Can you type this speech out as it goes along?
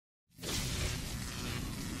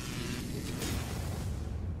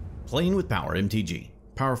Playing with Power MTG.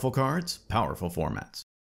 Powerful cards, powerful formats.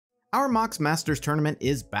 Our Mox Masters tournament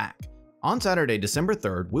is back. On Saturday, December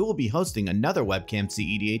 3rd, we will be hosting another webcam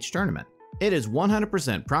CEDH tournament. It is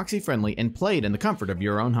 100% proxy friendly and played in the comfort of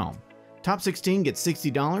your own home. Top 16 gets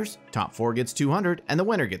 $60, top 4 gets $200, and the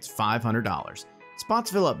winner gets $500. Spots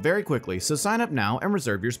fill up very quickly, so sign up now and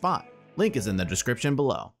reserve your spot. Link is in the description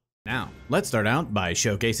below. Now, let's start out by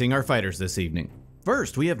showcasing our fighters this evening.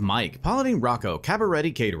 First, we have Mike, piloting Rocco,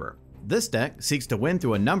 Cabaret Caterer. This deck seeks to win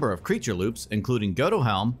through a number of creature loops, including Godo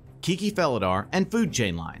Helm, Kiki Felidar, and Food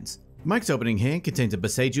Chain lines. Mike's opening hand contains a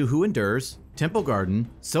Boseiju Who Endures, Temple Garden,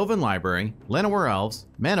 Sylvan Library, Llanowar Elves,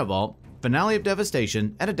 Mana Vault, Finale of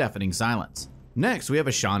Devastation, and a Deafening Silence. Next, we have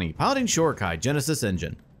Ashani, piloting Shorikai, Genesis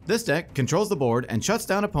Engine. This deck controls the board and shuts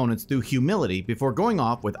down opponents through Humility before going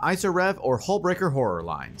off with Isorev or Hullbreaker Horror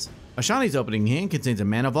lines. Ashani's opening hand contains a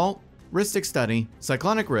Mana Vault, Rhystic Study,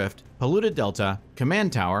 Cyclonic Rift, Polluted Delta,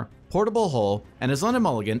 Command Tower, Portable Hull, and his London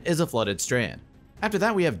Mulligan is a Flooded Strand. After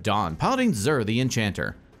that, we have Dawn, piloting Zur the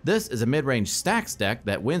Enchanter. This is a mid-range stacks deck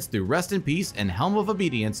that wins through Rest in Peace and Helm of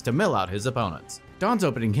Obedience to mill out his opponents. Dawn's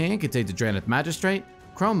opening hand contains a Drannith Magistrate,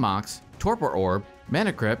 Chrome Mox, Torpor Orb,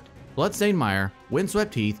 Mana Crypt, Bloodstained Mire,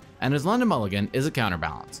 Windswept Heath, and his London Mulligan is a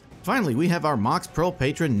counterbalance. Finally, we have our Mox Pearl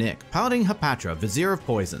patron Nick, piloting Hapatra, Vizier of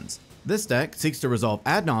Poisons. This deck seeks to resolve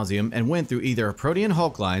ad nauseum and win through either Protean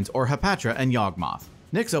Hulk lines or Hapatra and Yawgmoth.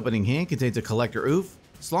 Nick's opening hand contains a Collector Oof,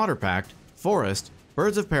 Slaughter Pact, Forest,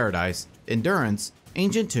 Birds of Paradise, Endurance,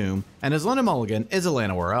 Ancient Tomb, and his London Mulligan is a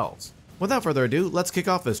Llanowar Elves. Without further ado, let's kick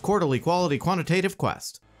off this quarterly quality quantitative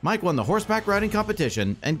quest. Mike won the horseback riding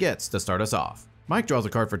competition and gets to start us off. Mike draws a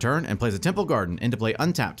card for turn and plays a Temple Garden into play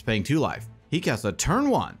untapped, paying 2 life. He casts a turn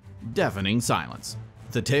 1, Deafening Silence.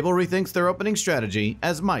 The table rethinks their opening strategy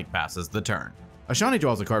as Mike passes the turn. Ashani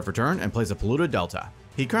draws a card for turn and plays a Polluted Delta.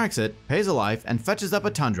 He cracks it, pays a life, and fetches up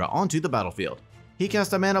a Tundra onto the battlefield. He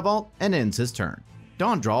casts a Mana Vault and ends his turn.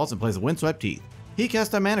 Dawn draws and plays a Windswept Heath. He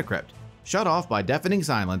casts a Mana Crypt. Shut off by Deafening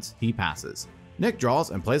Silence, he passes. Nick draws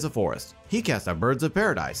and plays a Forest. He casts a Birds of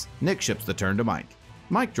Paradise. Nick ships the turn to Mike.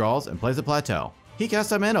 Mike draws and plays a Plateau. He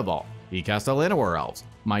casts a Mana Vault. He casts a Llanowar Elves.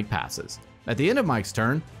 Mike passes. At the end of Mike's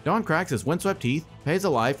turn, Dawn cracks his Windswept Heath, pays a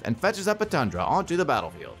life, and fetches up a Tundra onto the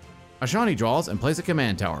battlefield. Ashani draws and plays a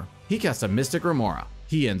Command Tower. He casts a Mystic Remora.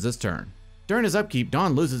 He ends his turn. During his upkeep,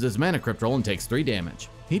 Dawn loses his Mana Crypt roll and takes 3 damage.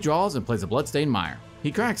 He draws and plays a Bloodstained Mire.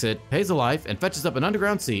 He cracks it, pays a life, and fetches up an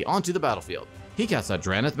Underground Sea onto the battlefield. He casts a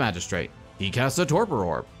Drannith Magistrate. He casts a Torpor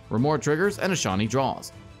Orb. Remora triggers and Ashani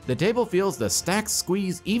draws. The table feels the stacks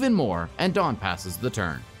squeeze even more, and Dawn passes the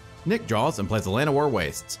turn. Nick draws and plays a Llanowar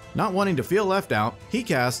Wastes. Not wanting to feel left out, he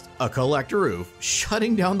casts a Collector Oof,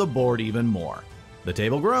 shutting down the board even more. The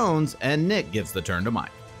table groans, and Nick gives the turn to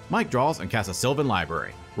Mike. Mike draws and casts a Sylvan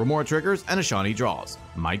Library. Remora triggers and Ashani draws.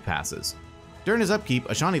 Mike passes. During his upkeep,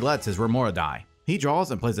 Ashani lets his Remora die. He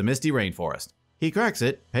draws and plays a Misty Rainforest. He cracks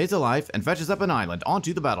it, pays a life, and fetches up an island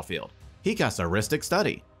onto the battlefield. He casts a Rhystic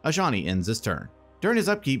Study. Ashani ends his turn. During his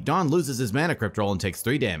upkeep, Dawn loses his Mana Crypt roll and takes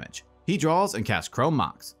 3 damage. He draws and casts Chrome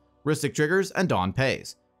Mox. Rhystic triggers and Dawn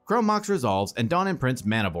pays. Chrome Mox resolves and Dawn imprints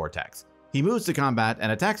Mana Vortex. He moves to combat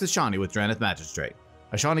and attacks Ashani with Drannith Magistrate.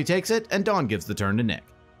 Ashani takes it and Dawn gives the turn to Nick.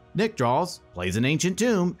 Nick draws, plays an Ancient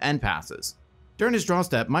Tomb, and passes. During his draw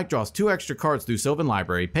step, Mike draws 2 extra cards through Sylvan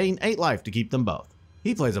Library, paying 8 life to keep them both.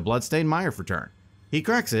 He plays a Bloodstained Mire for turn. He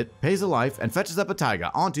cracks it, pays a life, and fetches up a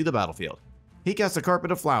Taiga onto the battlefield. He casts a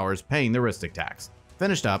Carpet of Flowers, paying the Rhystic tax.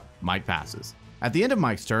 Finished up, Mike passes. At the end of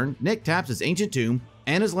Mike's turn, Nick taps his Ancient Tomb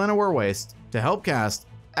and his Llanowar Waste to help cast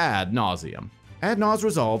Ad Nauseum. Ad Naus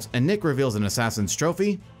resolves, and Nick reveals an Assassin's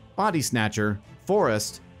Trophy, Body Snatcher,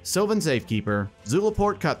 Forest, Sylvan Safekeeper,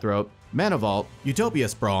 Zulaport Cutthroat, Mana Vault, Utopia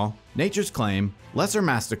Sprawl, Nature's Claim, Lesser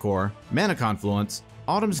Masticore, Mana Confluence,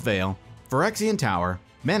 Autumn's Veil, Phyrexian Tower,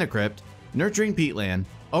 Mana Crypt, Nurturing Peatland,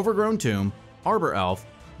 Overgrown Tomb, Arbor Elf,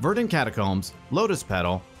 Verdant Catacombs, Lotus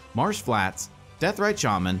Petal, Marsh Flats, Deathrite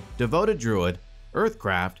Shaman, Devoted Druid,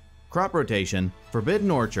 Earthcraft, Crop Rotation, Forbidden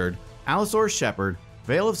Orchard, Allosaur's Shepherd,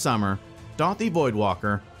 Veil of Summer, Dothy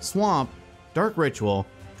Voidwalker, Swamp, Dark Ritual,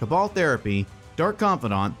 Cabal Therapy, Dark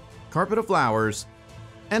Confidant, Carpet of Flowers,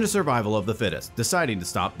 and a Survival of the Fittest, deciding to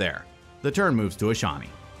stop there. The turn moves to Ashani.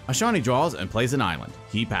 Ashani draws and plays an island.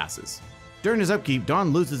 He passes. During his upkeep,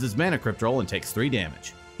 Dawn loses his Mana Crypt roll and takes 3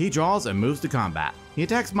 damage. He draws and moves to combat. He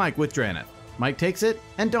attacks Mike with Drannith. Mike takes it,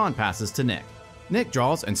 and Dawn passes to Nick. Nick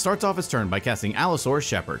draws and starts off his turn by casting Allosaur's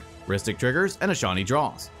Shepherd. Rhystic triggers and Ashani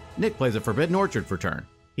draws. Nick plays a Forbidden Orchard for turn.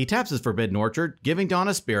 He taps his Forbidden Orchard, giving Dawn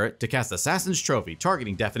a Spirit to cast Assassin's Trophy,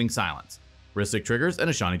 targeting Deafening Silence. Rhystic triggers and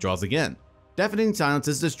Ashani draws again. Deafening Silence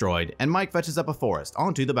is destroyed, and Mike fetches up a Forest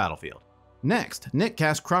onto the battlefield. Next, Nick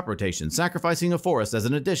casts Crop Rotation, sacrificing a forest as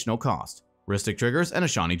an additional cost. Rhystic triggers and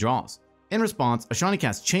Ashani draws. In response, Ashani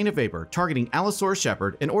casts Chain of Vapor, targeting Allosaurus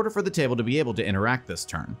Shepherd in order for the table to be able to interact this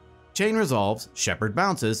turn. Chain resolves, Shepherd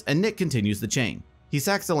bounces, and Nick continues the chain. He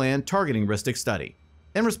sacks the land, targeting Rhystic Study.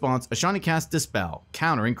 In response, Ashani casts Dispel,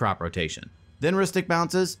 countering Crop Rotation. Then Rhystic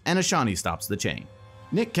bounces, and Ashani stops the chain.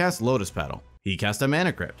 Nick casts Lotus Petal. He casts a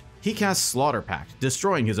Mana Crypt. He casts Slaughter Pact,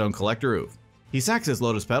 destroying his own Collector Oath. He sacks his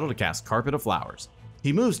Lotus Petal to cast Carpet of Flowers.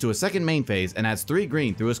 He moves to a second main phase and adds 3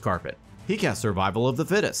 green through his Carpet. He casts Survival of the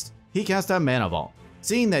Fittest. He casts a Mana Vault.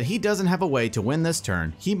 Seeing that he doesn't have a way to win this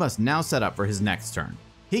turn, he must now set up for his next turn.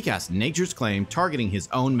 He casts Nature's Claim, targeting his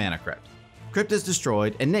own Mana Crypt. Crypt is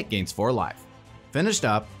destroyed and Nick gains 4 life. Finished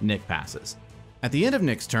up, Nick passes. At the end of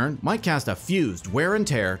Nick's turn, Mike casts a Fused Wear and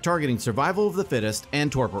Tear, targeting Survival of the Fittest and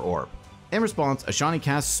Torpor Orb. In response, Ashani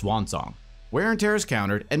casts Swan Song. Wear and Tear is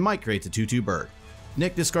countered and Mike creates a 2/2 bird.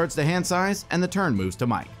 Nick discards the hand size and the turn moves to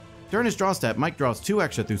Mike. During his draw step, Mike draws 2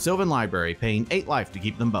 extra through Sylvan Library, paying 8 life to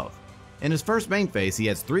keep them both. In his first main phase, he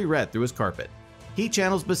adds 3 red through his Carpet. He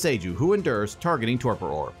channels Boseiju, who endures, targeting Torpor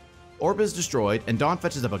Orb. Orb is destroyed, and Dawn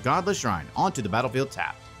fetches up a Godless Shrine onto the battlefield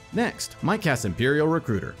tapped. Next, Mike casts Imperial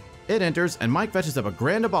Recruiter. It enters, and Mike fetches up a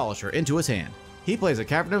Grand Abolisher into his hand. He plays a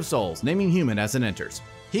Cavern of Souls, naming Human as it enters.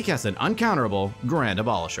 He casts an uncounterable Grand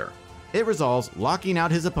Abolisher. It resolves, locking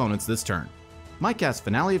out his opponents this turn. Mike casts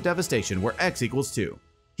Finale of Devastation, where X equals 2.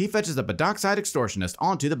 He fetches up a Dockside Extortionist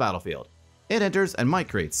onto the battlefield. It enters, and Mike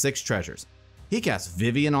creates 6 treasures. He casts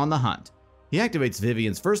Vivian on the Hunt. He activates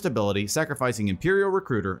Vivian's first ability, sacrificing Imperial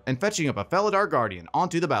Recruiter and fetching up a Felidar Guardian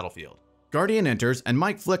onto the battlefield. Guardian enters, and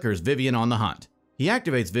Mike flickers Vivian on the Hunt. He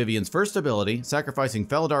activates Vivian's first ability, sacrificing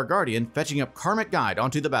Felidar Guardian, fetching up Karmic Guide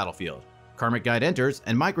onto the battlefield. Karmic Guide enters,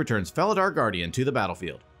 and Mike returns Felidar Guardian to the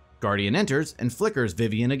battlefield. Guardian enters and flickers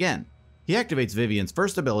Vivian again. He activates Vivian's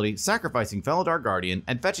first ability, sacrificing Felidar Guardian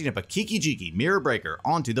and fetching up a Kiki-Jiki Mirror Breaker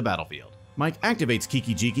onto the battlefield. Mike activates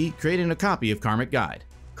Kiki-Jiki, creating a copy of Karmic Guide.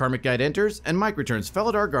 Karmic Guide enters, and Mike returns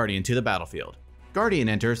Felidar Guardian to the battlefield. Guardian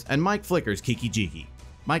enters, and Mike flickers Kiki-Jiki.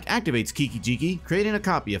 Mike activates Kiki-Jiki, creating a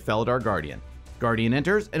copy of Felidar Guardian. Guardian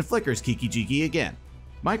enters and flickers Kiki-Jiki again.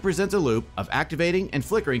 Mike presents a loop of activating and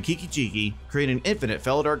flickering Kiki-Jiki, creating infinite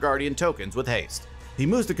Felidar Guardian tokens with haste. He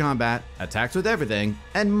moves to combat, attacks with everything,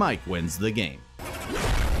 and Mike wins the game.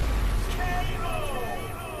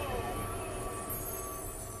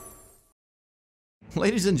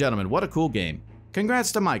 Ladies and gentlemen, what a cool game.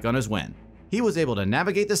 Congrats to Mike on his win. He was able to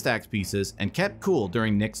navigate the stacks pieces and kept cool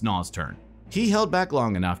during Nick's Naw's turn. He held back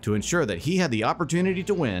long enough to ensure that he had the opportunity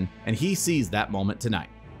to win, and he seized that moment tonight.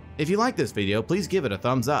 If you like this video, please give it a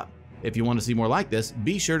thumbs up. If you want to see more like this,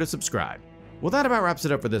 be sure to subscribe. Well, that about wraps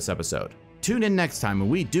it up for this episode. Tune in next time when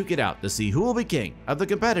we duke it out to see who will be king of the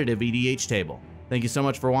competitive EDH table. Thank you so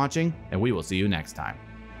much for watching, and we will see you next time.